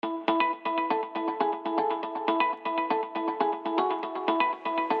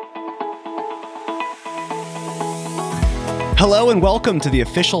Hello and welcome to the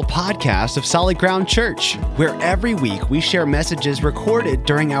official podcast of Solid Ground Church, where every week we share messages recorded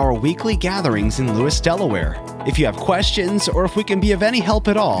during our weekly gatherings in Lewis, Delaware. If you have questions or if we can be of any help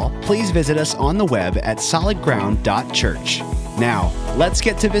at all, please visit us on the web at solidground.church. Now, let's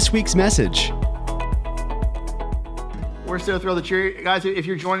get to this week's message. We're so thrilled that you're, guys, if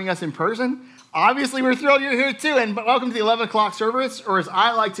you're joining us in person, obviously we're thrilled you're here too, and welcome to the 11 o'clock service, or as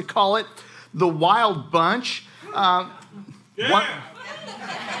I like to call it, the Wild Bunch.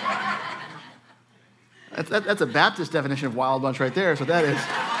 That's a Baptist definition of wild bunch right there, so that is.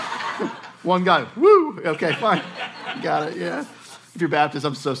 One guy, woo, okay, fine, got it, yeah. If you're Baptist,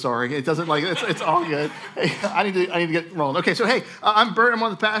 I'm so sorry. It doesn't it's all good. Hey, I need to get rolling. Okay, so hey, I'm Bert, I'm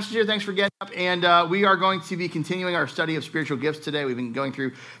one of the pastors here, thanks for getting up, and we are going to be continuing our study of spiritual gifts today. We've been going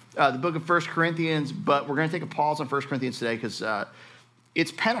through the book of 1 Corinthians, but we're going to take a pause on 1 Corinthians today because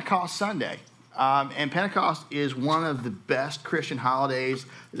it's Pentecost Sunday. And Pentecost is one of the best Christian holidays.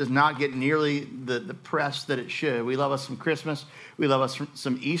 It does not get nearly the press that it should. We love us some Christmas. We love us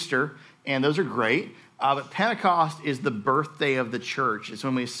some Easter, and those are great. But Pentecost is the birthday of the church. It's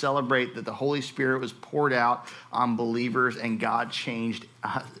when we celebrate that the Holy Spirit was poured out on believers and God changed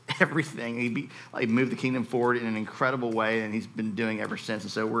everything. He moved the kingdom forward in an incredible way, and he's been doing ever since.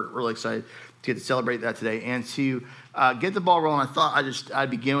 And so we're really excited to get to celebrate that today. And to get the ball rolling, I thought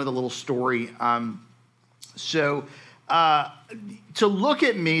I'd begin with a little story. To look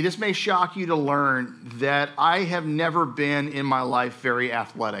at me, this may shock you to learn that I have never been in my life very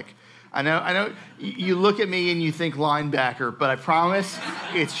athletic. I know you look at me and you think linebacker, but I promise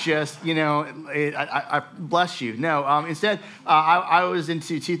it's just, I bless you. No, instead, I was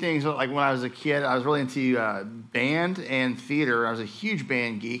into two things. Like when I was a kid, I was really into band and theater. I was a huge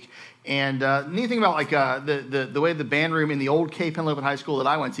band geek. And neat thing about the way the band room in the old Cape Henlopen High School that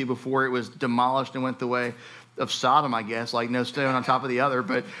I went to before it was demolished and went the way of Sodom, I guess, like no stone on top of the other,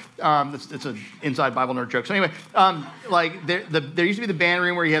 but it's an inside Bible nerd joke. So anyway, there used to be the band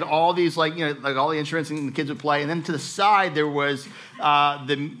room where you had all these all the instruments and the kids would play, and then to the side there was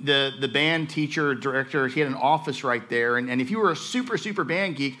the band teacher, director. He had an office right there, and if you were a super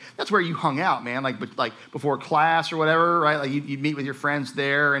band geek, that's where you hung out, man, like before class or whatever, right? Like you'd meet with your friends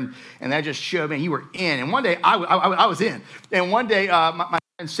there, and that just showed, man, you were in. And one day I was in, and one day my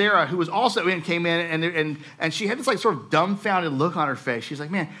and Sarah, who was also in, came in, and she had this sort of dumbfounded look on her face. She's like,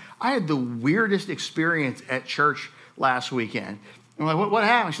 man, I had the weirdest experience at church last weekend. I'm like, what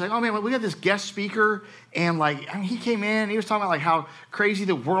happened? She's like, oh man, we got this guest speaker, and he came in, and he was talking about how crazy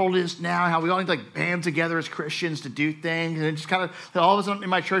the world is now, how we all need to band together as Christians to do things, and it just kind of, all of a sudden in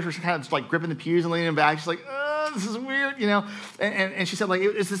my church, we're kind of just gripping the pews and leaning back. She's like, this is weird, and she said,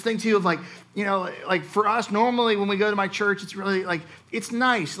 it's this thing too of for us, normally when we go to my church, it's really it's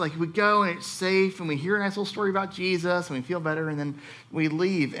nice. We go and it's safe and we hear a nice little story about Jesus and we feel better and then we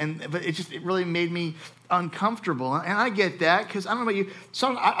leave. But it really made me uncomfortable. And I get that because I don't know about you.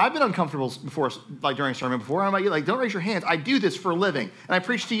 I've been uncomfortable before, during a sermon before. I don't know about you. Don't raise your hands. I do this for a living and I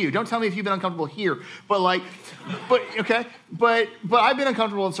preach to you. Don't tell me if you've been uncomfortable here. But I've been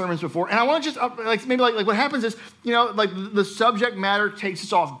uncomfortable in sermons before. And I want to just maybe what happens is, the subject matter takes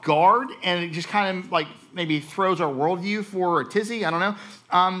us off guard and it just kind of maybe throws our worldview for a tizzy. I don't know.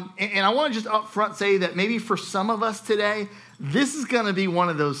 And I want to just up front say that maybe for some of us today, this is going to be one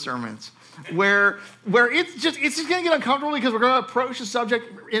of those sermons where it's just going to get uncomfortable because we're going to approach the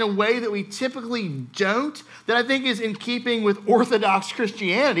subject in a way that we typically don't, that I think is in keeping with Orthodox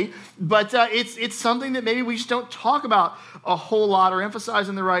Christianity, but it's something that maybe we just don't talk about a whole lot or emphasize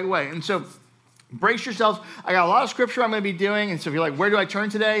in the right way. And so brace yourselves. I got a lot of scripture I'm going to be doing, and so if you're like, where do I turn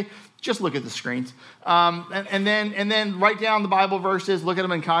today? Just look at the screens, and then write down the Bible verses, look at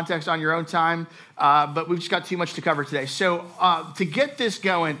them in context on your own time, but we've just got too much to cover today. So to get this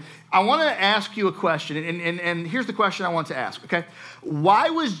going, I want to ask you a question, and here's the question I want to ask, okay?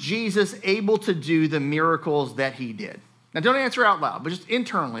 Why was Jesus able to do the miracles that he did? Now, don't answer out loud, but just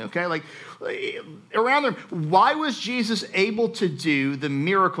internally, okay? Around there, why was Jesus able to do the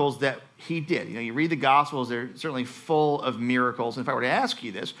miracles that he did? You read the Gospels, they're certainly full of miracles. And if I were to ask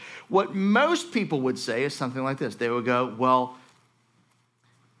you this, what most people would say is something like this. They would go, well,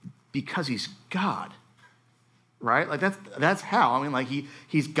 because he's God, right? That's how. I mean,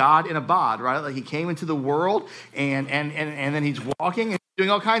 he's God in a bod, right? He came into the world and then he's walking and doing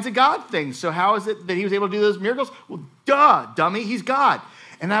all kinds of God things. So how is it that he was able to do those miracles? Well, duh, dummy, he's God.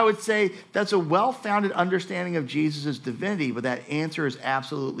 And I would say that's a well-founded understanding of Jesus' divinity, but that answer is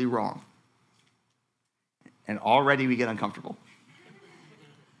absolutely wrong. And already we get uncomfortable,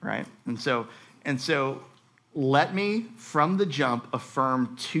 right? And so let me, from the jump,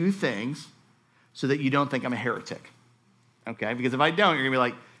 affirm two things so that you don't think I'm a heretic. okay? Because if I don't, you're going to be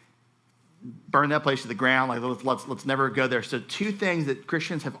like, burn that place to the ground, like let's never go there. So two things that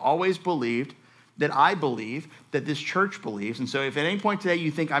Christians have always believed, that I believe, that this church believes. And so if at any point today you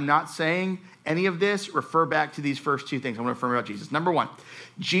think I'm not saying any of this, refer back to these first two things I want to affirm about Jesus. Number one,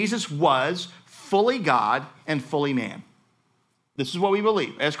 Jesus was fully God and fully man. This is what we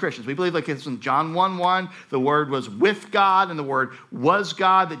believe as Christians. We believe, like it's in John 1:1, the Word was with God and the Word was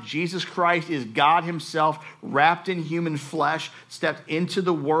God, that Jesus Christ is God himself, wrapped in human flesh, stepped into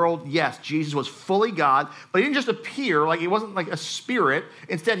the world. Yes, Jesus was fully God, but he didn't just appear, like he wasn't like a spirit.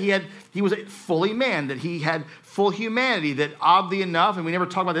 Instead, he was fully man, that he had full humanity, that oddly enough, and we never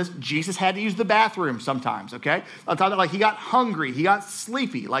talk about this, Jesus had to use the bathroom sometimes, okay? On top of that, like he got hungry, he got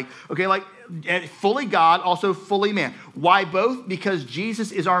sleepy, fully God, also fully man. Why both? Because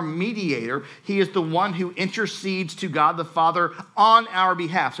Jesus is our mediator. He is the one who intercedes to God the Father on our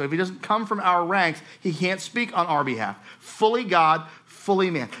behalf. So if he doesn't come from our ranks, he can't speak on our behalf. Fully God, fully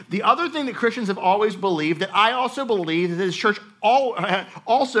man. The other thing that Christians have always believed, that I also believe, that this church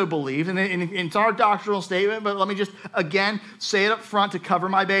also believes, and it's our doctrinal statement, but let me just, again, say it up front to cover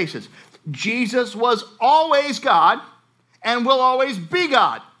my bases. Jesus was always God and will always be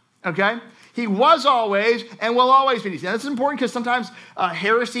God, okay? He was always and will always be. Now, this is important because sometimes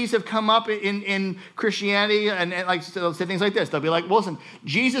heresies have come up in Christianity and like they'll say things like this. They'll be like, well, listen,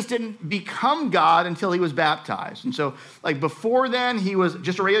 Jesus didn't become God until he was baptized. And so like before then, he was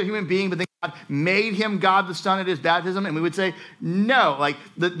just a regular human being, but then God made him God the Son at his baptism. And we would say, no, like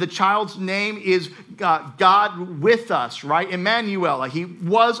the child's name is God with us, right? Emmanuel, like he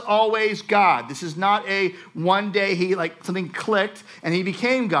was always God. This is not a one day he like something clicked and he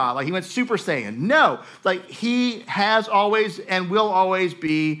became God. Like he went Super Saiyan. No, like he has always and will always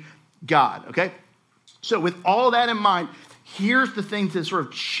be God, okay? So with all that in mind, here's the thing to sort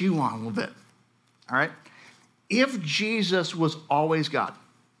of chew on a little bit, all right? If Jesus was always God,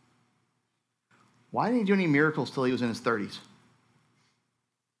 why didn't he do any miracles till he was in his 30s?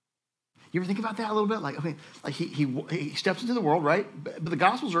 You ever think about that a little bit? Like, okay, like he steps into the world, right? But the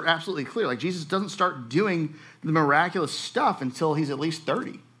Gospels are absolutely clear. Like Jesus doesn't start doing the miraculous stuff until he's at least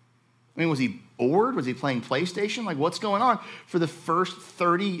 30. I mean, was he bored? Was he playing PlayStation? Like, what's going on for the first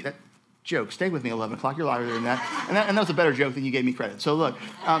 30? Joke, stay with me, 11 o'clock. You're louder than that. And that was a better joke than you gave me credit. So look,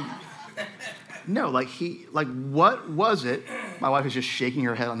 no, what was it? My wife is just shaking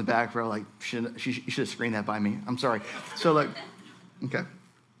her head on the back row, like, you should have screened that by me. I'm sorry. So okay.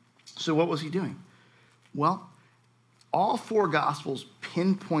 So what was he doing? Well, all four Gospels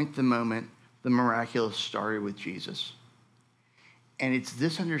pinpoint the moment the miraculous started with Jesus. And it's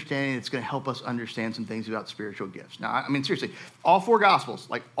this understanding that's going to help us understand some things about spiritual gifts. Now, I mean, seriously, all four Gospels,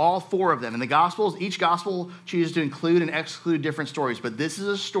 like all four of them. And the Gospels, each Gospel chooses to include and exclude different stories. But this is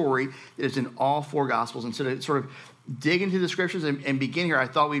a story that is in all four Gospels. And so to sort of dig into the scriptures and begin here, I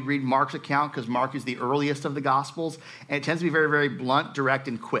thought we'd read Mark's account because Mark is the earliest of the Gospels. And it tends to be very, very blunt, direct,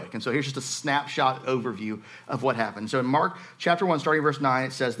 and quick. And so here's just a snapshot overview of what happened. So in Mark chapter 1, starting verse 9,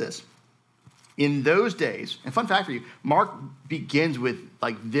 it says this. In those days, and fun fact for you, Mark begins with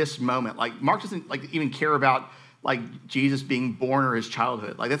like this moment. Like Mark doesn't like even care about like Jesus being born or his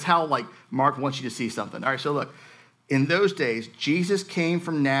childhood. Like that's how like Mark wants you to see something. All right, so look, in those days, Jesus came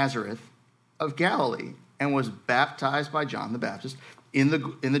from Nazareth of Galilee and was baptized by John the Baptist in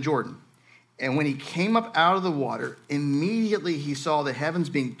the Jordan. And when he came up out of the water, immediately he saw the heavens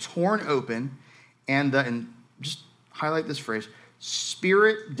being torn open and just highlight this phrase,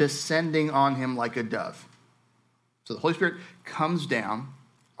 Spirit descending on him like a dove. So the Holy Spirit comes down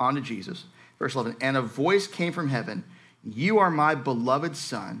onto Jesus. Verse 11, and a voice came from heaven, you are my beloved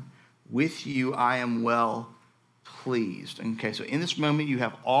Son, with you I am well pleased. Okay, so in this moment you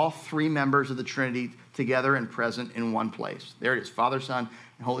have all three members of the Trinity together and present in one place. There it is, Father, Son,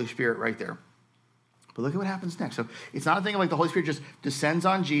 and Holy Spirit right there. But look at what happens next. So it's not a thing like the Holy Spirit just descends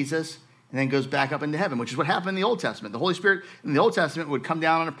on Jesus and then goes back up into heaven, which is what happened in the Old Testament. The Holy Spirit in the Old Testament would come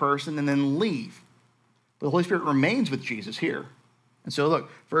down on a person and then leave. But the Holy Spirit remains with Jesus here. And so look,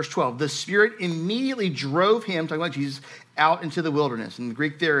 verse 12, the Spirit immediately drove him, talking about Jesus, out into the wilderness. And the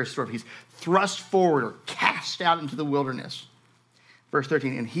Greek there is sort of, he's thrust forward or cast out into the wilderness. Verse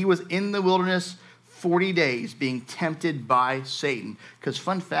 13, and he was in the wilderness 40 days being tempted by Satan. Because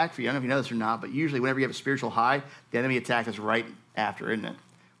fun fact for you, I don't know if you know this or not, but usually whenever you have a spiritual high, the enemy attack is right after, isn't it?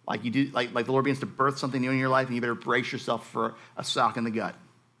 Like you do, like the Lord begins to birth something new in your life, and you better brace yourself for a sock in the gut.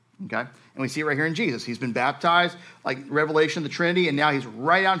 Okay? And we see it right here in Jesus. He's been baptized, like revelation of the Trinity, and now he's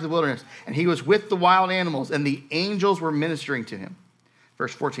right out into the wilderness. And he was with the wild animals, and the angels were ministering to him.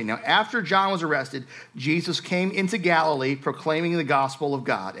 Verse 14, now after John was arrested, Jesus came into Galilee proclaiming the gospel of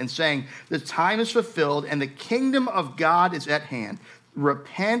God and saying, the time is fulfilled and the kingdom of God is at hand.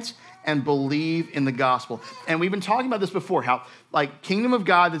 Repent and believe in the gospel. And we've been talking about this before, how like kingdom of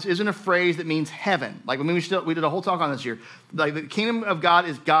God, this isn't a phrase that means heaven. Like we did a whole talk on this here. Like the kingdom of God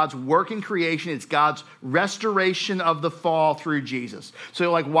is God's work in creation. It's God's restoration of the fall through Jesus.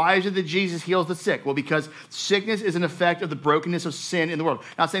 So like, why is it that Jesus heals the sick? Well, because sickness is an effect of the brokenness of sin in the world.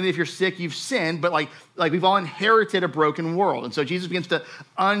 Not saying that if you're sick, you've sinned, but like we've all inherited a broken world. And so Jesus begins to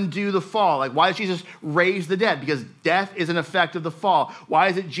undo the fall. Like, why does Jesus raise the dead? Because death is an effect of the fall. Why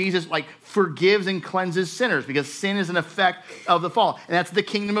is it Jesus like forgives and cleanses sinners? Because sin is an effect of the fall. And that's the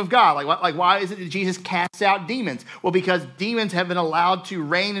kingdom of God. Like why is it that Jesus casts out demons? Well, because demons have been allowed to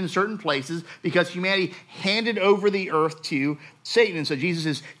reign in certain places because humanity handed over the earth to Satan. And so Jesus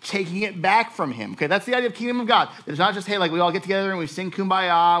is taking it back from him. Okay, that's the idea of kingdom of God. It's not just, hey, like we all get together and we sing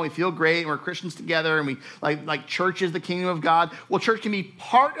Kumbaya, and we feel great, and we're Christians together, and we like church is the kingdom of God. Well, church can be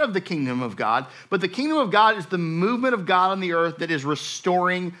part of the kingdom of God, but the kingdom of God is the movement of God on the earth that is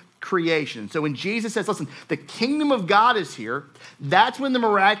restoring creation. So when Jesus says, listen, the kingdom of God is here, that's when the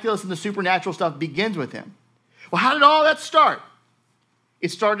miraculous and the supernatural stuff begins with him. Well, how did all that start?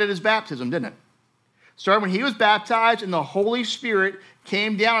 It started at his baptism, didn't it? Started when he was baptized and the Holy Spirit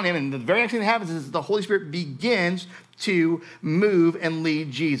came down on him. And the very next thing that happens is the Holy Spirit begins to move and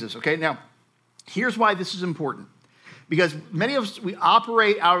lead Jesus. Okay, now, here's why this is important. Because many of us, we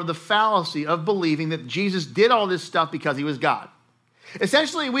operate out of the fallacy of believing that Jesus did all this stuff because he was God.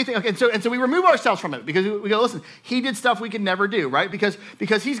 Essentially, we think, okay, and so we remove ourselves from it because we go, listen, he did stuff we could never do, right? Because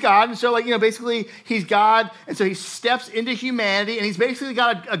he's God, and so basically he's God, and so he steps into humanity, and he's basically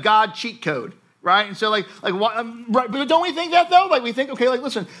got a God cheat code, right? And so right, but don't we think that though? Like we think, okay, like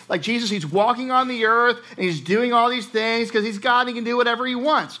listen, like Jesus, he's walking on the earth, and he's doing all these things because he's God, and he can do whatever he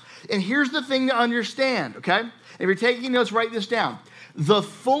wants. And here's the thing to understand, okay? If you're taking notes, write this down. The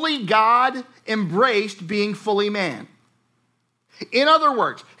fully God embraced being fully man. In other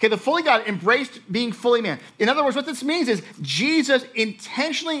words, okay, the fully God embraced being fully man. In other words, what this means is Jesus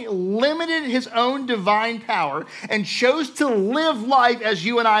intentionally limited his own divine power and chose to live life as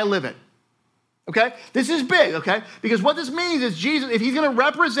you and I live it. Okay? This is big, okay? Because what this means is Jesus, if he's going to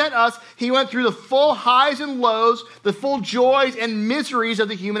represent us, he went through the full highs and lows, the full joys and miseries of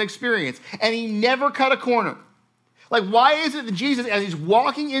the human experience. And he never cut a corner. Like, why is it that Jesus, as he's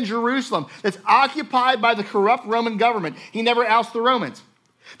walking in Jerusalem, that's occupied by the corrupt Roman government, he never ousts the Romans?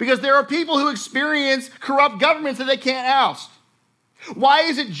 Because there are people who experience corrupt governments that they can't oust. Why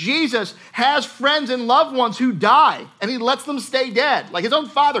is it Jesus has friends and loved ones who die, and he lets them stay dead? Like his own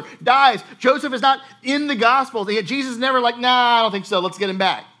father dies. Joseph is not in the Gospels, and yet Jesus is never like, nah, I don't think so, let's get him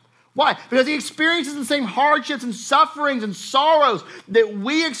back. Why? Because he experiences the same hardships and sufferings and sorrows that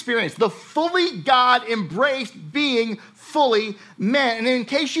we experience. The fully God embraced being fully man. And in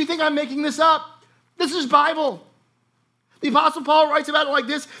case you think I'm making this up, this is Bible. The Apostle Paul writes about it like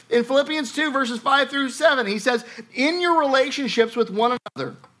this in Philippians 2, verses 5 through 7. He says, in your relationships with one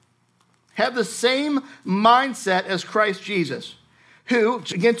another, have the same mindset as Christ Jesus, who,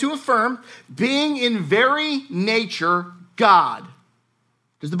 again to affirm, being in very nature God.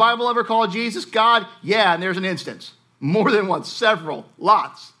 Does the Bible ever call Jesus God? Yeah, and there's an instance. More than once, several,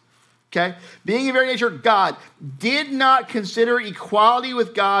 lots. Okay? Being in very nature God, did not consider equality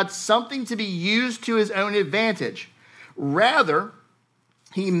with God something to be used to his own advantage. Rather,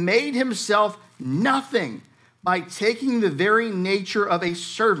 he made himself nothing by taking the very nature of a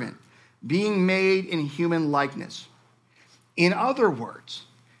servant, being made in human likeness. In other words,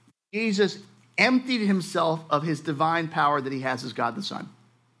 Jesus emptied himself of his divine power that he has as God the Son,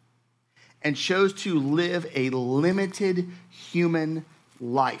 and chose to live a limited human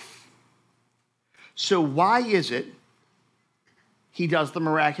life. So why is it he does the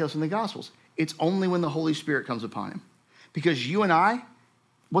miraculous in the Gospels? It's only when the Holy Spirit comes upon him. Because you and I,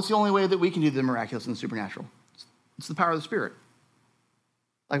 what's the only way that we can do the miraculous and the supernatural? It's the power of the Spirit.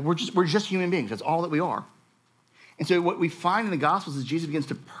 Like we're just human beings. That's all that we are. And so what we find in the Gospels is Jesus begins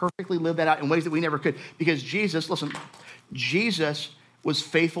to perfectly live that out in ways that we never could. Because Jesus was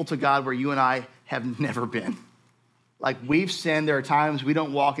faithful to God where you and I have never been. Like we've sinned. There are times we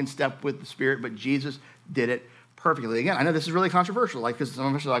don't walk in step with the Spirit, but Jesus did it perfectly. Again, I know this is really controversial, like because some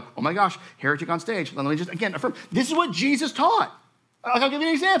of us are like, oh my gosh, heretic on stage. Let me just, again, affirm. This is what Jesus taught. I'll give you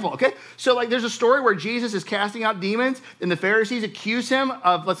an example, okay? So like there's a story where Jesus is casting out demons, and the Pharisees accuse him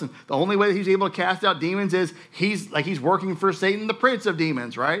of, listen, the only way that he's able to cast out demons is he's working for Satan, the prince of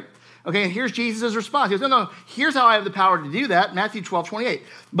demons, right? Okay, and here's Jesus' response. He goes, no, here's how I have the power to do that. Matthew 12:28.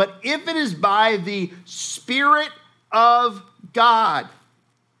 But if it is by the Spirit of God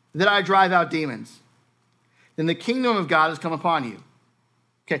that I drive out demons, then the kingdom of God has come upon you.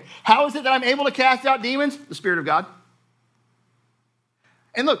 Okay, how is it that I'm able to cast out demons? The Spirit of God.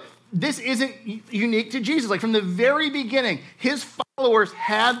 And look, this isn't unique to Jesus. Like from the very beginning, his followers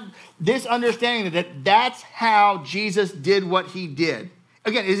had this understanding that that's how Jesus did what he did.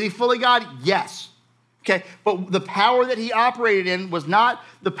 Again, is he fully God? Yes. Okay, but the power that he operated in was not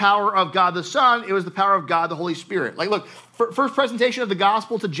the power of God the Son, it was the power of God the Holy Spirit. Like look, first presentation of the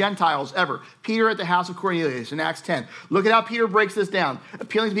gospel to Gentiles ever. Peter at the house of Cornelius in Acts 10. Look at how Peter breaks this down,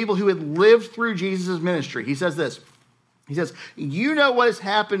 appealing to people who had lived through Jesus' ministry. He says this, he says, you know what has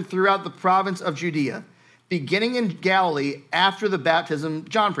happened throughout the province of Judea, beginning in Galilee after the baptism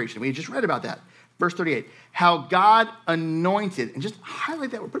John preached. And we just read about that. Verse 38, how God anointed, and just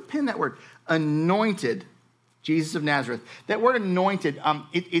highlight that word, put a pin in that word, anointed Jesus of Nazareth. That word anointed,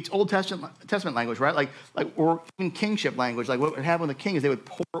 it's Old Testament language, right? Or even kingship language. Like what would happen with a king is they would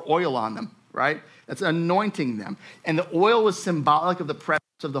pour oil on them, right? That's anointing them. And the oil was symbolic of the presence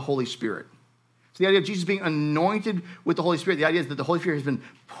of the Holy Spirit. So the idea of Jesus being anointed with the Holy Spirit, the idea is that the Holy Spirit has been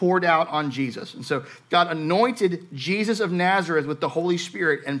poured out on Jesus. And so God anointed Jesus of Nazareth with the Holy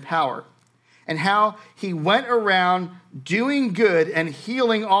Spirit and power. And how he went around doing good and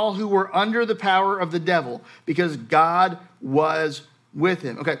healing all who were under the power of the devil because God was with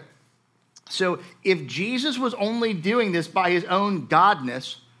him. Okay, so if Jesus was only doing this by his own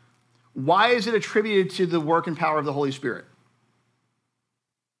godness, why is it attributed to the work and power of the Holy Spirit?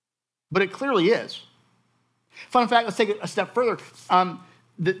 But it clearly is. Fun fact, let's take it a step further.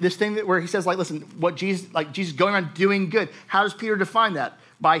 This thing where he says, listen, Jesus going around doing good. How does Peter define that?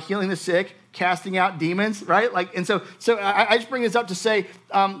 By healing the sick, casting out demons, right? And so I just bring this up to say,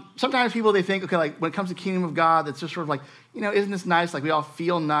 sometimes people, they think, okay, when it comes to kingdom of God, that's just sort of isn't this nice? We all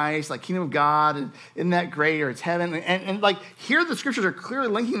feel nice, kingdom of God, and isn't that great? Or it's heaven. And here the scriptures are clearly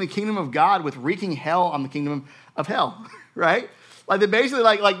linking the kingdom of God with wreaking hell on the kingdom of hell, right? They're basically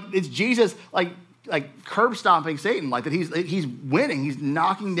it's Jesus, curb stomping Satan, that he's winning, he's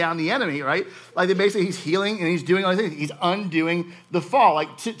knocking down the enemy, right? He's healing and he's doing all these things. He's undoing the fall.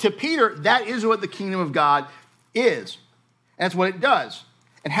 To Peter, that is what the kingdom of God is. And that's what it does.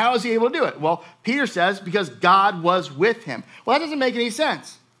 And how is he able to do it? Well, Peter says, because God was with him. Well, that doesn't make any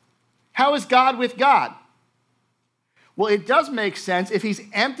sense. How is God with God? Well, it does make sense if he's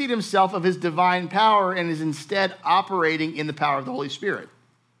emptied himself of his divine power and is instead operating in the power of the Holy Spirit.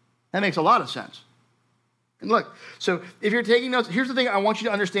 That makes a lot of sense. And look, so if you're taking notes, here's the thing I want you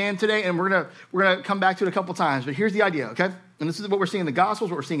to understand today, and we're gonna come back to it a couple times, but here's the idea, okay? And this is what we're seeing in the Gospels,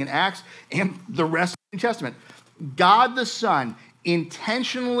 what we're seeing in Acts, and the rest of the New Testament. God the Son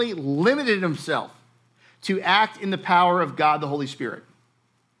intentionally limited himself to act in the power of God the Holy Spirit.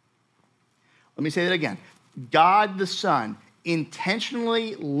 Let me say that again. God the Son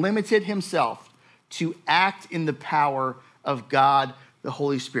intentionally limited himself to act in the power of God the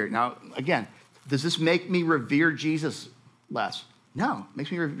Holy Spirit. Now, again, does this make me revere Jesus less? No, it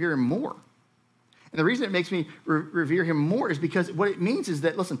makes me revere him more. And the reason it makes me revere him more is because what it means is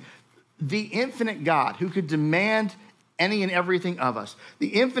that, listen, the infinite God who could demand any and everything of us, the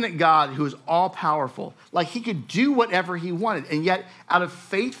infinite God who is all-powerful, he could do whatever he wanted, and yet out of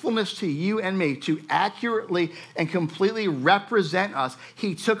faithfulness to you and me, to accurately and completely represent us,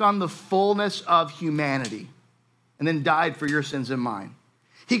 he took on the fullness of humanity and then died for your sins and mine.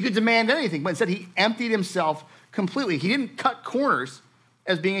 He could demand anything, but instead he emptied himself completely. He didn't cut corners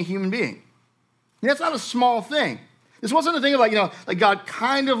as being a human being. And that's not a small thing. This wasn't a thing of God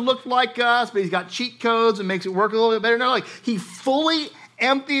kind of looked like us, but he's got cheat codes and makes it work a little bit better. No, he fully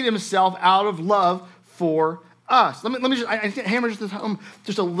emptied himself out of love for us. Let me just, I hammer this home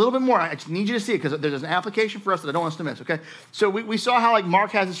just a little bit more. I just need you to see it because there's an application for us that I don't want us to miss, okay? So we saw how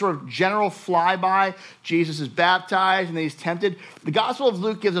Mark has this sort of general flyby. Jesus is baptized and then he's tempted. The Gospel of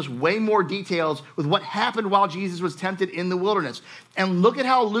Luke gives us way more details with what happened while Jesus was tempted in the wilderness. And look at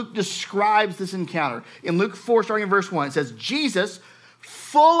how Luke describes this encounter. In Luke 4, starting in verse 1, it says, Jesus,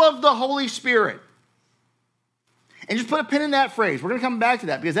 full of the Holy Spirit. And just put a pin in that phrase. We're going to come back to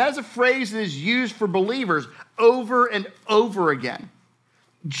that because that is a phrase that is used for believers over and over again.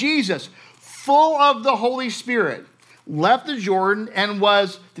 Jesus, full of the Holy Spirit, left the Jordan and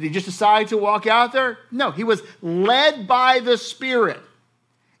did he just decide to walk out there? No, he was led by the Spirit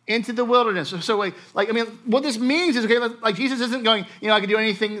into the wilderness. So what this means is, okay, Jesus isn't going, I can do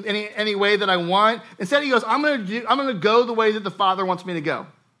anything, any way that I want. Instead, he goes, I'm going to go the way that the Father wants me to go.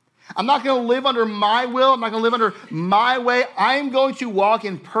 I'm not going to live under my will. I'm not going to live under my way. I'm going to walk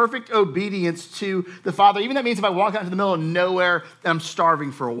in perfect obedience to the Father. Even that means if I walk out into the middle of nowhere, and I'm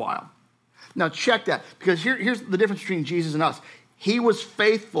starving for a while. Now check that, because here's the difference between Jesus and us. he was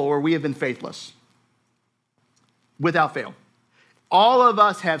faithful where we have been faithless, without fail. All of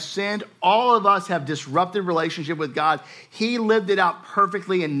us have sinned. All of us have disrupted relationship with God. He lived it out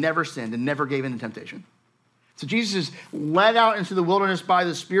perfectly and never sinned and never gave in to temptation. So Jesus is led out into the wilderness by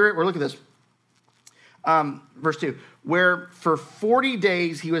the Spirit. Look at this. Verse 2, where for 40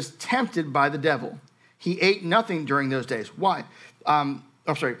 days he was tempted by the devil. He ate nothing during those days. Why? And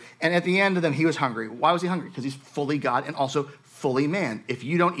at the end of them, he was hungry. Why was he hungry? Because he's fully God and also fully man. If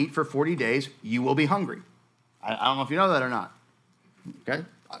you don't eat for 40 days, you will be hungry. I don't know if you know that or not. Okay?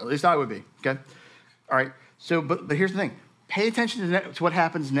 At least I would be. Okay? All right. So, but here's the thing. Pay attention to what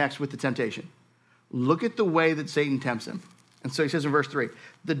happens next with the temptation. Look at the way that Satan tempts him. And so he says in verse 3,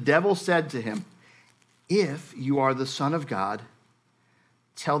 the devil said to him, if you are the Son of God,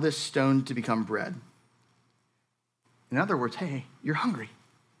 tell this stone to become bread. In other words, hey, you're hungry.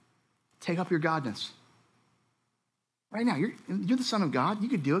 Take up your godness. Right now, you're the Son of God. You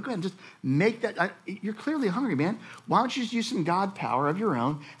could do it. Go ahead and just make that. You're clearly hungry, man. Why don't you just use some God power of your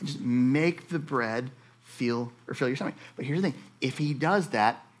own and just make the bread fill your stomach? But here's the thing. If he does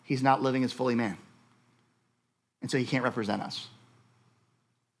that, he's not living as fully man. And so he can't represent us.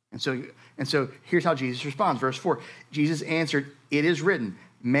 And so here's how Jesus responds. Verse 4, Jesus answered, it is written,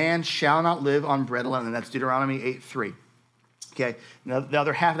 man shall not live on bread alone. And that's Deuteronomy 8:3. Okay, now the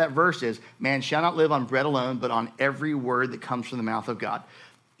other half of that verse is, man shall not live on bread alone, but on every word that comes from the mouth of God.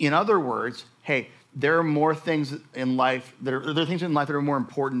 In other words, hey, there are more things in life, there are things in life that are more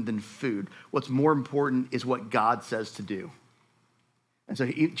important than food. What's more important is what God says to do. And so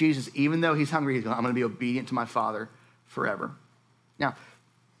Jesus, even though he's hungry, he's going, I'm going to be obedient to my Father forever. Now,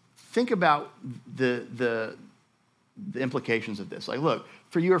 think about the implications of this. Like, look,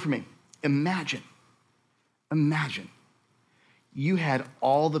 for you or for me, imagine you had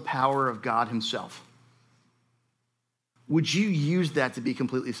all the power of God himself. Would you use that to be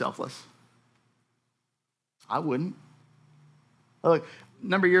completely selfless? I wouldn't. Look, a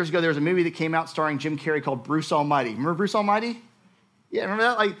number of years ago, there was a movie that came out starring Jim Carrey called Bruce Almighty. Remember Bruce Almighty? Yeah, remember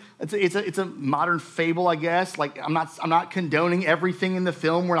that? Like, it's a modern fable, I guess. Like, I'm not condoning everything in the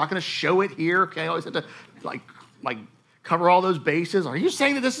film. We're not going to show it here. Okay, I always have to like cover all those bases. Are you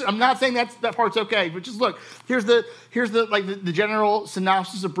saying that this is? I'm not saying that part's okay. But just look, here's the general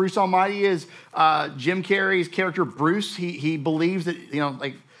synopsis of Bruce Almighty is Jim Carrey's character Bruce. He believes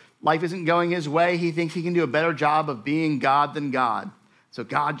that life isn't going his way. He thinks he can do a better job of being God than God. So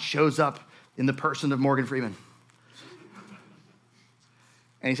God shows up in the person of Morgan Freeman.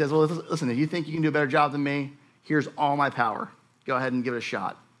 And he says, well, listen, if you think you can do a better job than me, here's all my power. Go ahead and give it a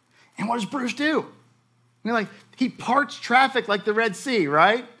shot. And what does Bruce do? He parts traffic like the Red Sea,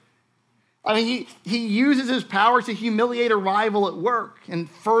 right? I mean, he uses his power to humiliate a rival at work and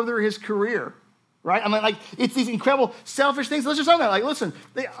further his career, right? I mean, it's these incredible selfish things. Let's just say that. Like, listen,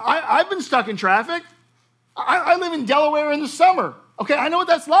 I've been stuck in traffic. I live in Delaware in the summer. Okay, I know what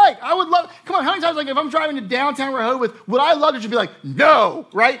that's like. I would love, come on, how many times, if I'm driving to downtown Rehoboth, would I love to just be like, no,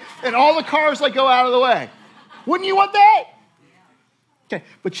 right? And all the cars, go out of the way. Wouldn't you want that? Okay,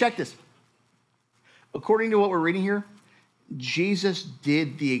 but check this. According to what we're reading here, Jesus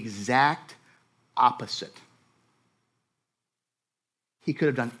did the exact opposite. He could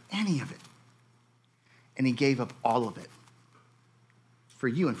have done any of it, and he gave up all of it for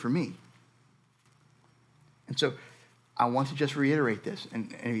you and for me. And so I want to just reiterate this,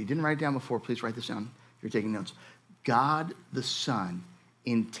 and if you didn't write it down before, please write this down if you're taking notes. God the Son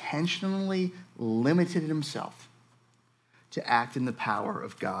intentionally limited himself to act in the power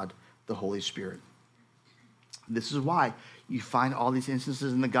of God the Holy Spirit. This is why you find all these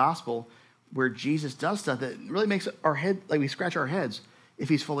instances in the gospel where Jesus does stuff that really makes our head, we scratch our heads if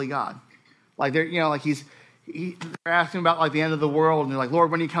he's fully God. They're asking about the end of the world, and they're like, Lord,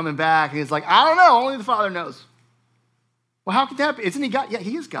 when are you coming back? And he's like, I don't know, only the Father knows. Well, how could that be? Isn't he God? Yeah,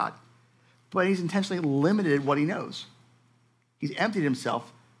 he is God. But he's intentionally limited what he knows. He's emptied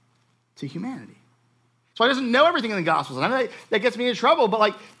himself to humanity. So he doesn't know everything in the Gospels. And I know that gets me in trouble,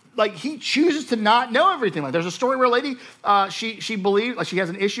 but he chooses to not know everything. There's a story where a lady, she believes, she has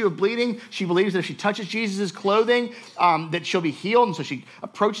an issue of bleeding. She believes that if she touches Jesus' clothing, that she'll be healed. And so she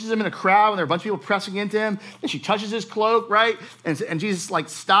approaches him in a crowd, and there are a bunch of people pressing into him. And she touches his cloak, right? And Jesus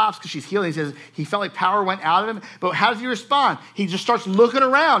stops because she's healed. And he says he felt like power went out of him. But how does he respond? He just starts looking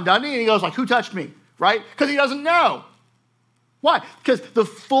around, doesn't he? And he goes who touched me, right? Because he doesn't know. Why? Because the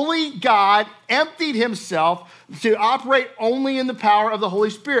fully God emptied himself to operate only in the power of the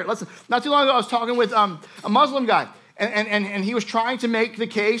Holy Spirit. Listen, not too long ago, I was talking with a Muslim guy, and he was trying to make the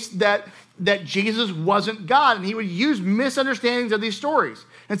case that Jesus wasn't God, and he would use misunderstandings of these stories.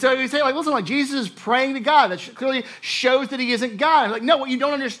 And so you say, like, listen, like Jesus is praying to God. That clearly shows that he isn't God. I'm like, no, what you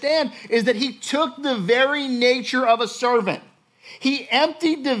don't understand is that he took the very nature of a servant. He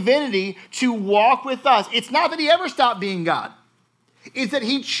emptied divinity to walk with us. It's not that he ever stopped being God. It's that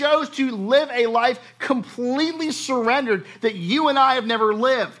he chose to live a life completely surrendered that you and I have never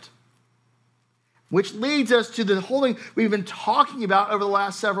lived. Which leads us to the whole thing we've been talking about over the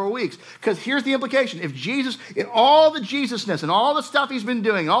last several weeks. Because here's the implication. If Jesus, in all the Jesusness and all the stuff he's been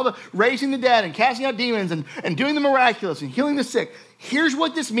doing, all the raising the dead and casting out demons and doing the miraculous and healing the sick, here's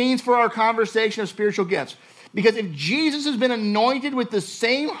what this means for our conversation of spiritual gifts. Because if Jesus has been anointed with the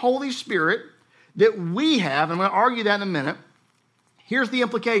same Holy Spirit that we have, and I'm going to argue that in a minute, here's the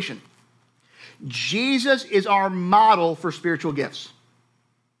implication. Jesus is our model for spiritual gifts.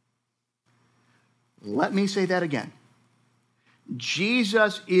 Let me say that again.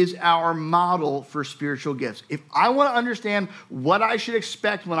 Jesus is our model for spiritual gifts. If I want to understand what I should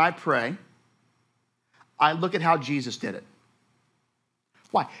expect when I pray, I look at how Jesus did it.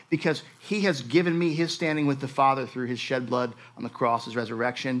 Why? Because he has given me his standing with the Father through his shed blood on the cross, his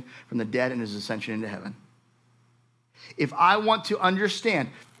resurrection from the dead, and his ascension into heaven. If I want to understand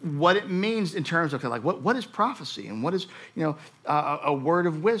what it means in terms of like what is prophecy and what is a word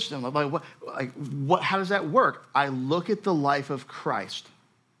of wisdom, how does that work? I look at the life of Christ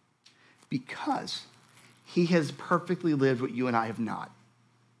because he has perfectly lived what you and I have not,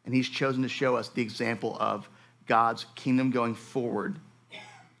 and he's chosen to show us the example of God's kingdom going forward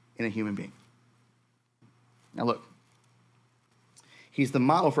in a human being. Now look, he's the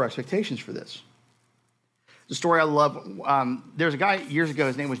model for expectations for this. The story I love, there's a guy years ago,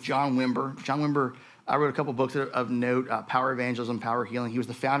 his name was John Wimber. John Wimber wrote a couple books of note, Power Evangelism, Power Healing. He was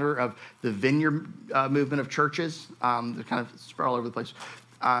the founder of the Vineyard movement of churches. They're kind of spread all over the place.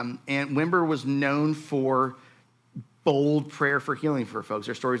 And Wimber was known for bold prayer for healing for folks.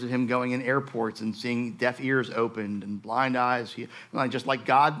 There's stories of him going in airports and seeing deaf ears opened and blind eyes. Just like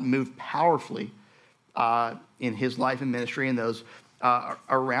God moved powerfully in his life and ministry and those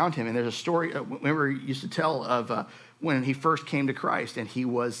around him. And there's a story Wimber used to tell of when he first came to Christ, and he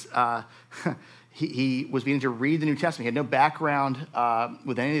was he was beginning to read the New Testament. He had no background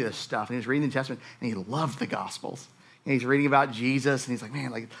with any of this stuff, and he was reading the New Testament, and he loved the Gospels. And he's reading about Jesus, and he's like,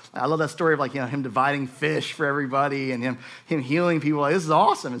 man, I love that story of him dividing fish for everybody and him healing people. This is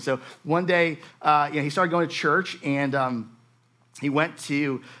awesome. And so one day, he started going to church, and he went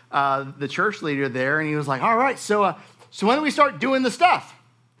to the church leader there, and he was like, all right, so when do we start doing the stuff?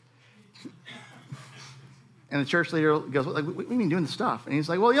 And the church leader goes, what do you mean doing the stuff? And he's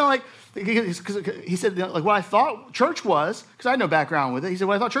like, well, he said, what I thought church was, because I had no background with it. He said,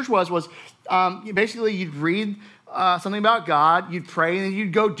 what I thought church was basically you'd read something about God, you'd pray, and then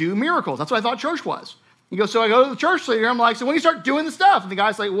you'd go do miracles. That's what I thought church was. He goes, so I go to the church leader, I'm like, so when do you start doing the stuff? And the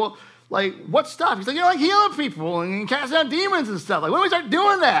guy's like, well, what stuff? He's like, healing people and casting out demons and stuff. When do we start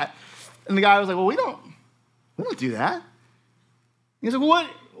doing that? And the guy was like, well, we don't do that. He's like, well,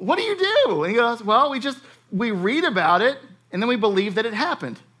 what do you do? And he goes, well, we read about it, and then we believe that it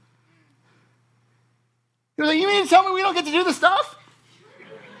happened. He was like, you mean to tell me we don't get to do the stuff?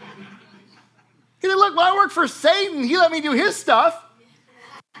 He said, look, when I work for Satan, he let me do his stuff.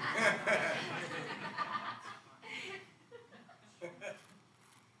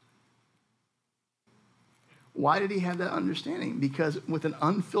 Why did he have that understanding? Because with an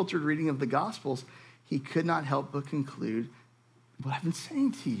unfiltered reading of the Gospels, he could not help but conclude what I've been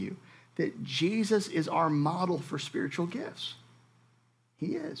saying to you, that Jesus is our model for spiritual gifts.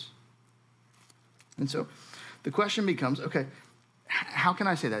 He is. And so the question becomes, okay, how can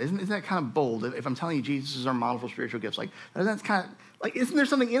I say that? Isn't that kind of bold if I'm telling you Jesus is our model for spiritual gifts? That's kind of, isn't there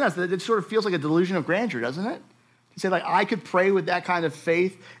something in us that it sort of feels like a delusion of grandeur, doesn't it? To say, I could pray with that kind of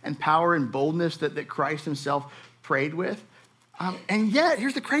faith and power and boldness that Christ himself prayed with. And yet,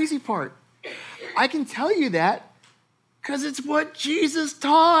 here's the crazy part. I can tell you that because it's what Jesus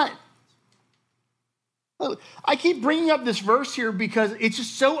taught. I keep bringing up this verse here because it's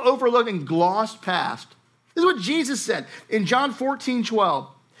just so overlooked and glossed past. This is what Jesus said in John 14:12.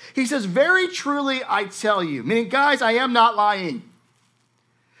 He says, very truly I tell you, meaning, guys, I am not lying.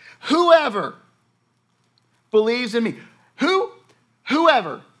 Whoever believes in me.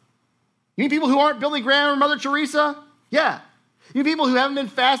 Whoever. You mean people who aren't Billy Graham or Mother Teresa? Yeah. You mean people who haven't been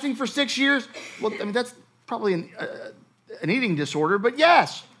fasting for 6 years? Well, that's probably an eating disorder, but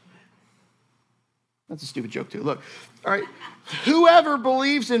yes. That's a stupid joke too. Look, all right. Whoever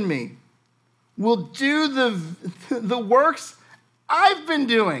believes in me will do the works I've been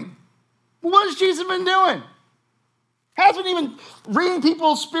doing. What has Jesus been doing? Hasn't even reading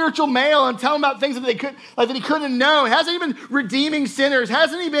people's spiritual mail and telling them about things that that he couldn't know. Hasn't even redeeming sinners.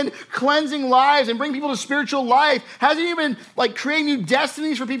 Hasn't even cleansing lives and bringing people to spiritual life. Hasn't even creating new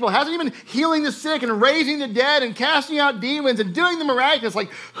destinies for people. Hasn't even healing the sick and raising the dead and casting out demons and doing the miraculous.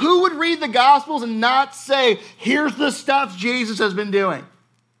 Who would read the Gospels and not say, here's the stuff Jesus has been doing?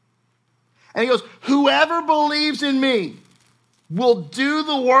 And he goes, whoever believes in me will do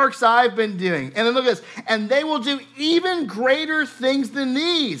the works I've been doing. And then look at this. And they will do even greater things than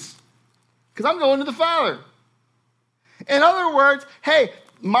these, because I'm going to the Father. In other words, hey,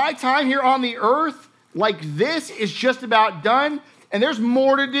 my time here on the earth like this is just about done, and there's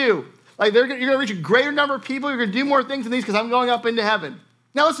more to do. You're going to reach a greater number of people. You're going to do more things than these because I'm going up into heaven.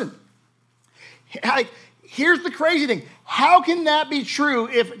 Now listen, here's the crazy thing. How can that be true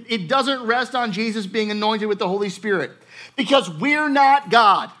if it doesn't rest on Jesus being anointed with the Holy Spirit? Because we're not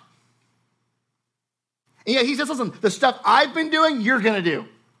God. And yet he says, listen, the stuff I've been doing, you're going to do.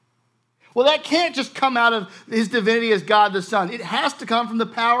 Well, that can't just come out of his divinity as God the Son. It has to come from the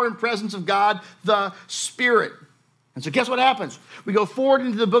power and presence of God the Spirit. And so guess what happens? We go forward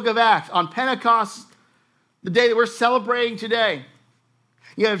into the book of Acts on Pentecost, the day that we're celebrating today.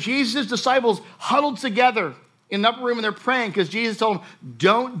 You have Jesus' disciples huddled together in an upper room and they're praying because Jesus told them,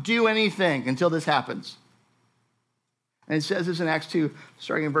 don't do anything until this happens. And it says this in Acts 2,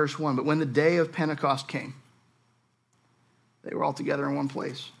 starting in verse 1. But when the day of Pentecost came, they were all together in one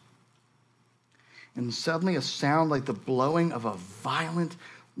place. And suddenly a sound like the blowing of a violent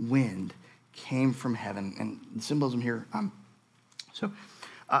wind came from heaven. And the symbolism here.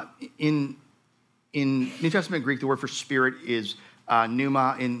 In New Testament Greek, the word for spirit is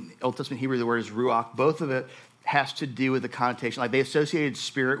pneuma. In Old Testament Hebrew, the word is ruach. Both of it has to do with the connotation. They associated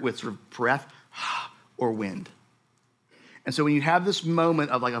spirit with sort of breath or wind. And so when you have this moment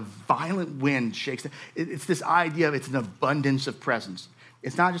of a violent wind shakes, it's this idea of it's an abundance of presence.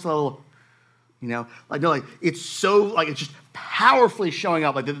 It's not just a little, it's so, it's just powerfully showing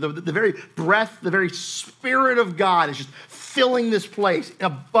up. The very breath, the very Spirit of God is just filling this place,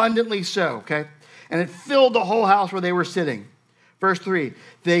 abundantly so, okay? And it filled the whole house where they were sitting. Verse 3,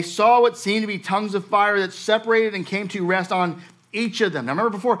 they saw what seemed to be tongues of fire that separated and came to rest on each of them. Now remember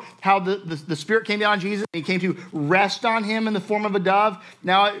before how the Spirit came down on Jesus and he came to rest on him in the form of a dove?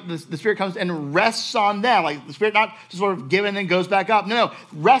 Now the Spirit comes and rests on them. The Spirit not just sort of given and then goes back up. No,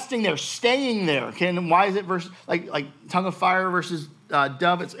 resting there, staying there. Okay, and why is it versus like tongue of fire versus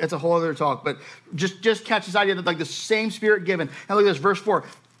dove? It's a whole other talk. But just catch this idea that the same Spirit given. And look at this, verse 4.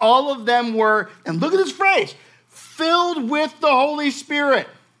 All of them were, and look at this phrase, filled with the Holy Spirit.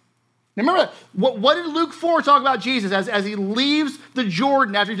 Now remember, what did Luke 4 talk about Jesus as he leaves the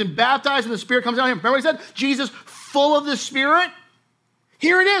Jordan after he's been baptized and the Spirit comes on him? Remember what he said? Jesus full of the Spirit?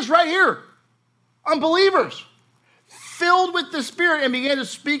 Here it is right here. Unbelievers. Filled with the Spirit and began to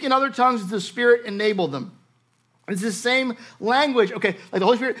speak in other tongues as the Spirit enabled them. It's the same language. Okay, the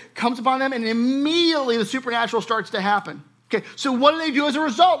Holy Spirit comes upon them and immediately the supernatural starts to happen. Okay, so what do they do as a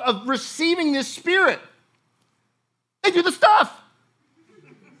result of receiving this Spirit? They do the stuff.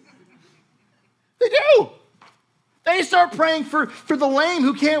 They do. They start praying for the lame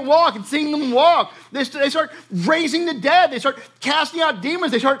who can't walk and seeing them walk. They start raising the dead. They start casting out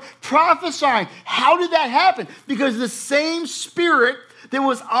demons. They start prophesying. How did that happen? Because the same Spirit that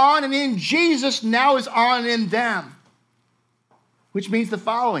was on and in Jesus now is on and in them. Which means the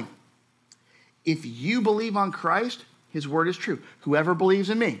following. If you believe on Christ, his word is true. Whoever believes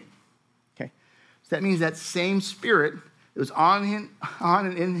in me. Okay. So that means that same Spirit that was on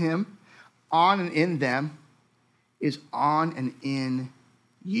and in him, on and in them, is on and in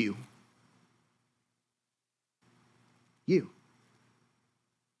you. You.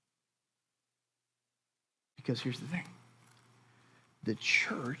 Because here's the thing. The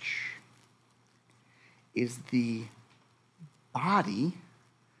church is the body,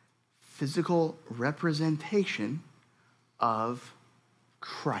 physical representation of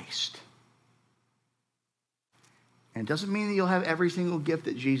Christ. And it doesn't mean that you'll have every single gift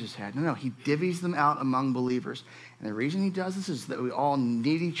that Jesus had. No, he divvies them out among believers. And the reason he does this is that we all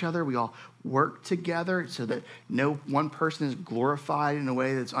need each other. We all work together so that no one person is glorified in a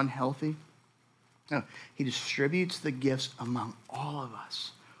way that's unhealthy. No, he distributes the gifts among all of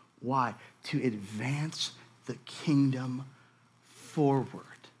us. Why? To advance the kingdom forward.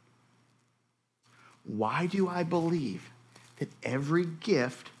 Why do I believe that every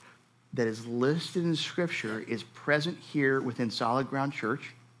gift that is listed in Scripture is present here within Solid Ground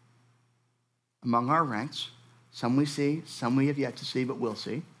Church among our ranks? Some we see, some we have yet to see, but we'll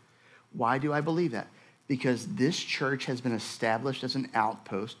see. Why do I believe that? Because this church has been established as an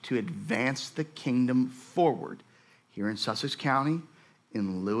outpost to advance the kingdom forward here in Sussex County,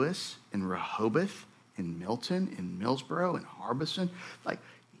 in Lewis, in Rehoboth, in Milton, in Millsboro, in Harbison. Like,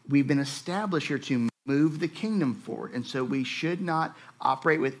 we've been established here to move the kingdom forward. And so we should not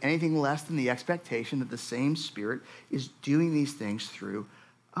operate with anything less than the expectation that the same Spirit is doing these things through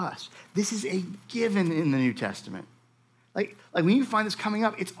us. This is a given in the New Testament. Like when you find this coming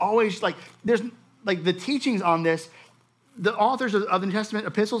up, it's always like, there's like the teachings on this, the authors of the New Testament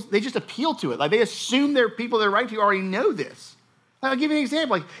epistles, they just appeal to it. Like, they assume they're people they're writing to already know this. I'll give you an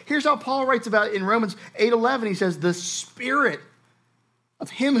example. Like, here's how Paul writes about it in Romans 8:11. He says, the Spirit of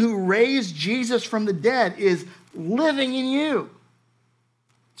him who raised Jesus from the dead is living in you.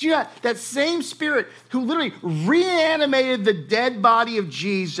 Yeah, that same Spirit who literally reanimated the dead body of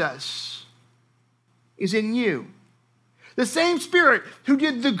Jesus is in you. The same Spirit who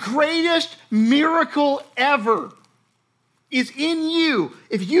did the greatest miracle ever is in you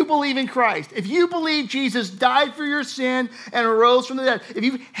if you believe in Christ. If you believe Jesus died for your sin and arose from the dead, if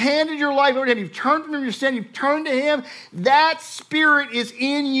you've handed your life over to him, you've turned from your sin, you've turned to him, that Spirit is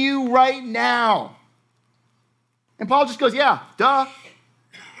in you right now. And Paul just goes, yeah, duh.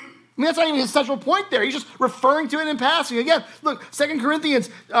 I mean, that's not even his central point there. He's just referring to it in passing. Again, look, 2 Corinthians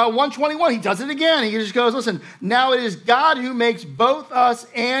 1:21, he does it again. He just goes, listen, now it is God who makes both us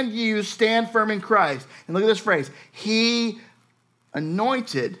and you stand firm in Christ. And look at this phrase. He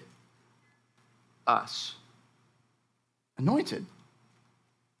anointed us. Anointed.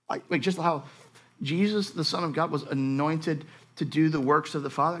 Like just how Jesus, the Son of God, was anointed to do the works of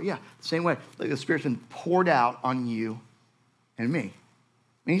the Father. Yeah, same way. Like the Spirit's been poured out on you and me.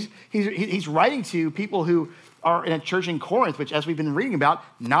 I mean, he's writing to people who are in a church in Corinth, which, as we've been reading about,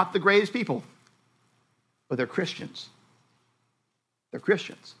 not the greatest people, but they're Christians. They're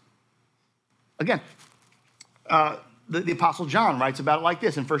Christians. Again, the Apostle John writes about it like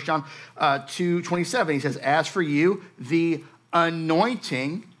this in 1 John 2:27. He says, as for you, the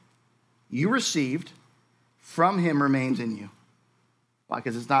anointing you received from him remains in you. Why?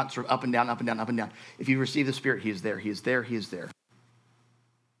 Because it's not sort of up and down, up and down, up and down. If you receive the Spirit, he is there, he is there, he is there.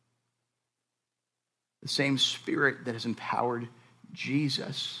 The same Spirit that has empowered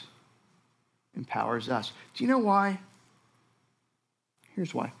Jesus empowers us. Do you know why?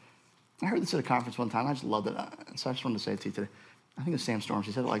 Here's why. I heard this at a conference one time. I just loved it. So I just wanted to say it to you today. I think it's Sam Storms.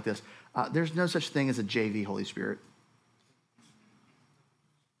 He said it like this. There's no such thing as a JV Holy Spirit.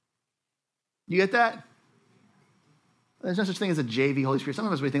 You get that? There's no such thing as a JV Holy Spirit.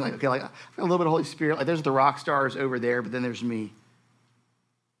 Sometimes we think like, okay, like I've got a little bit of Holy Spirit. Like there's the rock stars over there, but then there's me.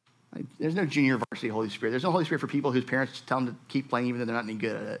 Like, there's no junior varsity Holy Spirit. There's no Holy Spirit for people whose parents tell them to keep playing even though they're not any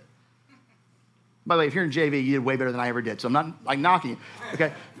good at it. By the way, if you're in JV, you did way better than I ever did. So I'm not like knocking you,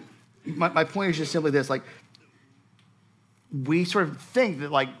 okay? My point is just simply this, like we sort of think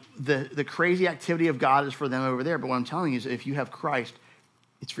that like the crazy activity of God is for them over there. But what I'm telling you is if you have Christ,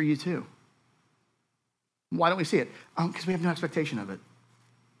 it's for you too. Why don't we see it? Because we have no expectation of it.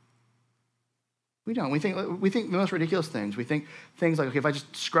 We don't. We think the most ridiculous things. We think things like, okay, if I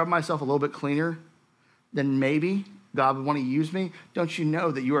just scrub myself a little bit cleaner, then maybe God would want to use me. Don't you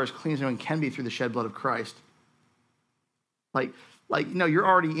know that you are as clean as anyone can be through the shed blood of Christ? Like, no, you're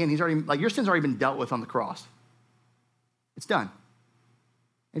already in. He's already, like, your sin's already been dealt with on the cross. It's done.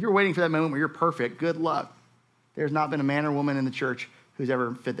 If you're waiting for that moment where you're perfect, good luck. There's not been a man or woman in the church who's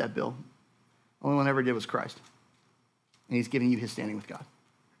ever fit that bill. The only one ever did was Christ. And he's giving you his standing with God.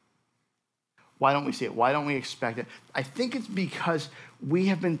 Why don't we see it? Why don't we expect it? I think it's because we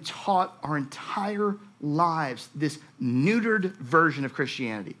have been taught our entire lives this neutered version of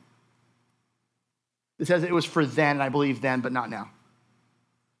Christianity. It says it was for then, and I believe then, but not now.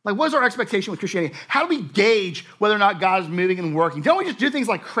 Like, what is our expectation with Christianity? How do we gauge whether or not God is moving and working? Don't we just do things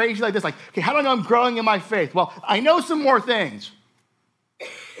like crazy like this? Like, okay, how do I know I'm growing in my faith? Well, I know some more things.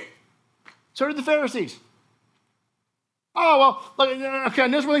 So did the Pharisees. Oh, well, okay, I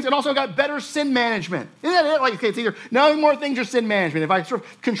know some more things, and also I got better sin management. Isn't that it? Like, okay, it's either knowing more things or sin management. If I sort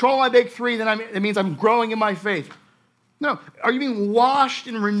of control my big three, then it means I'm growing in my faith. No. Are you being washed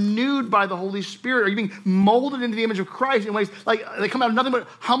and renewed by the Holy Spirit? Are you being molded into the image of Christ in ways like they come out of nothing but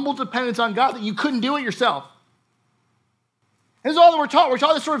humble dependence on God that you couldn't do it yourself? And this is all that we're taught. We're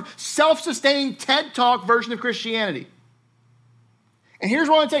taught this sort of self-sustaining TED Talk version of Christianity. And here's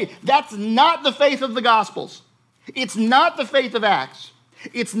what I want to tell you. That's not the faith of the Gospels. It's not the faith of Acts.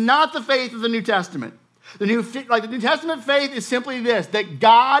 It's not the faith of the New Testament. The New Testament faith is simply this, that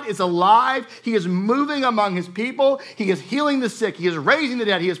God is alive. He is moving among his people. He is healing the sick. He is raising the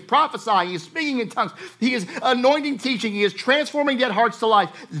dead. He is prophesying. He is speaking in tongues. He is anointing, teaching. He is transforming dead hearts to life.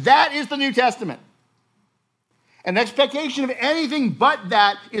 That is the New Testament. And the expectation of anything but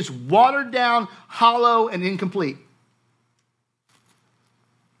that is watered down, hollow, and incomplete.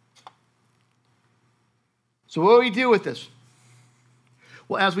 So what do we do with this?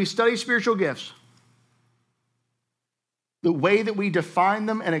 Well, as we study spiritual gifts, the way that we define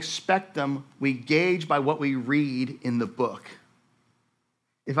them and expect them, we gauge by what we read in the book.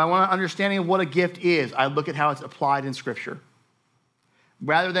 If I want an understanding of what a gift is, I look at how it's applied in Scripture,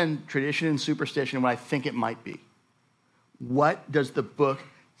 rather than tradition and superstition and what I think it might be. What does the book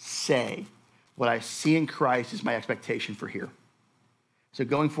say? What I see in Christ is my expectation for here. So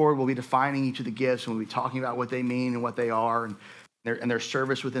going forward, we'll be defining each of the gifts, and we'll be talking about what they mean and what they are and their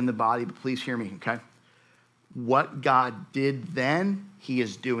service within the body, but please hear me, okay? What God did then, he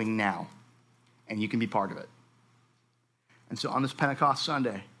is doing now, and you can be part of it. And so on this Pentecost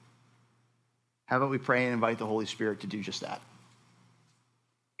Sunday, how about we pray and invite the Holy Spirit to do just that?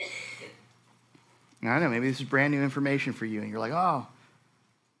 Now, I know, maybe this is brand new information for you, and you're like, oh,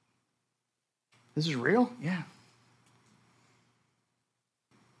 this is real? Yeah.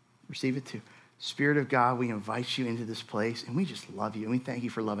 Receive it too. Spirit of God, we invite you into this place, and we just love you, and we thank you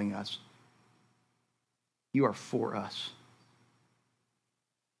for loving us. You are for us.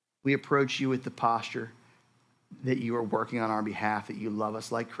 We approach you with the posture that you are working on our behalf, that you love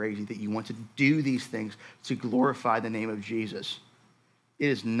us like crazy, that you want to do these things to glorify the name of Jesus. It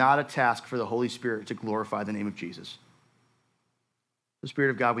is not a task for the Holy Spirit to glorify the name of Jesus. The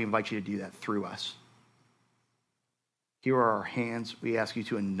Spirit of God, we invite you to do that through us. Here are our hands. We ask you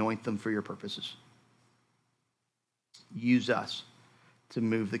to anoint them for your purposes. Use us to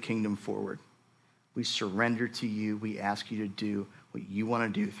move the kingdom forward. We surrender to you. We ask you to do what you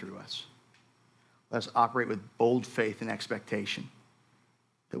want to do through us. Let us operate with bold faith and expectation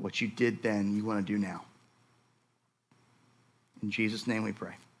that what you did then, you want to do now. In Jesus' name we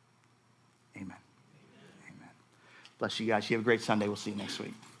pray. Amen. Amen. Bless you guys. You have a great Sunday. We'll see you next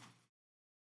week.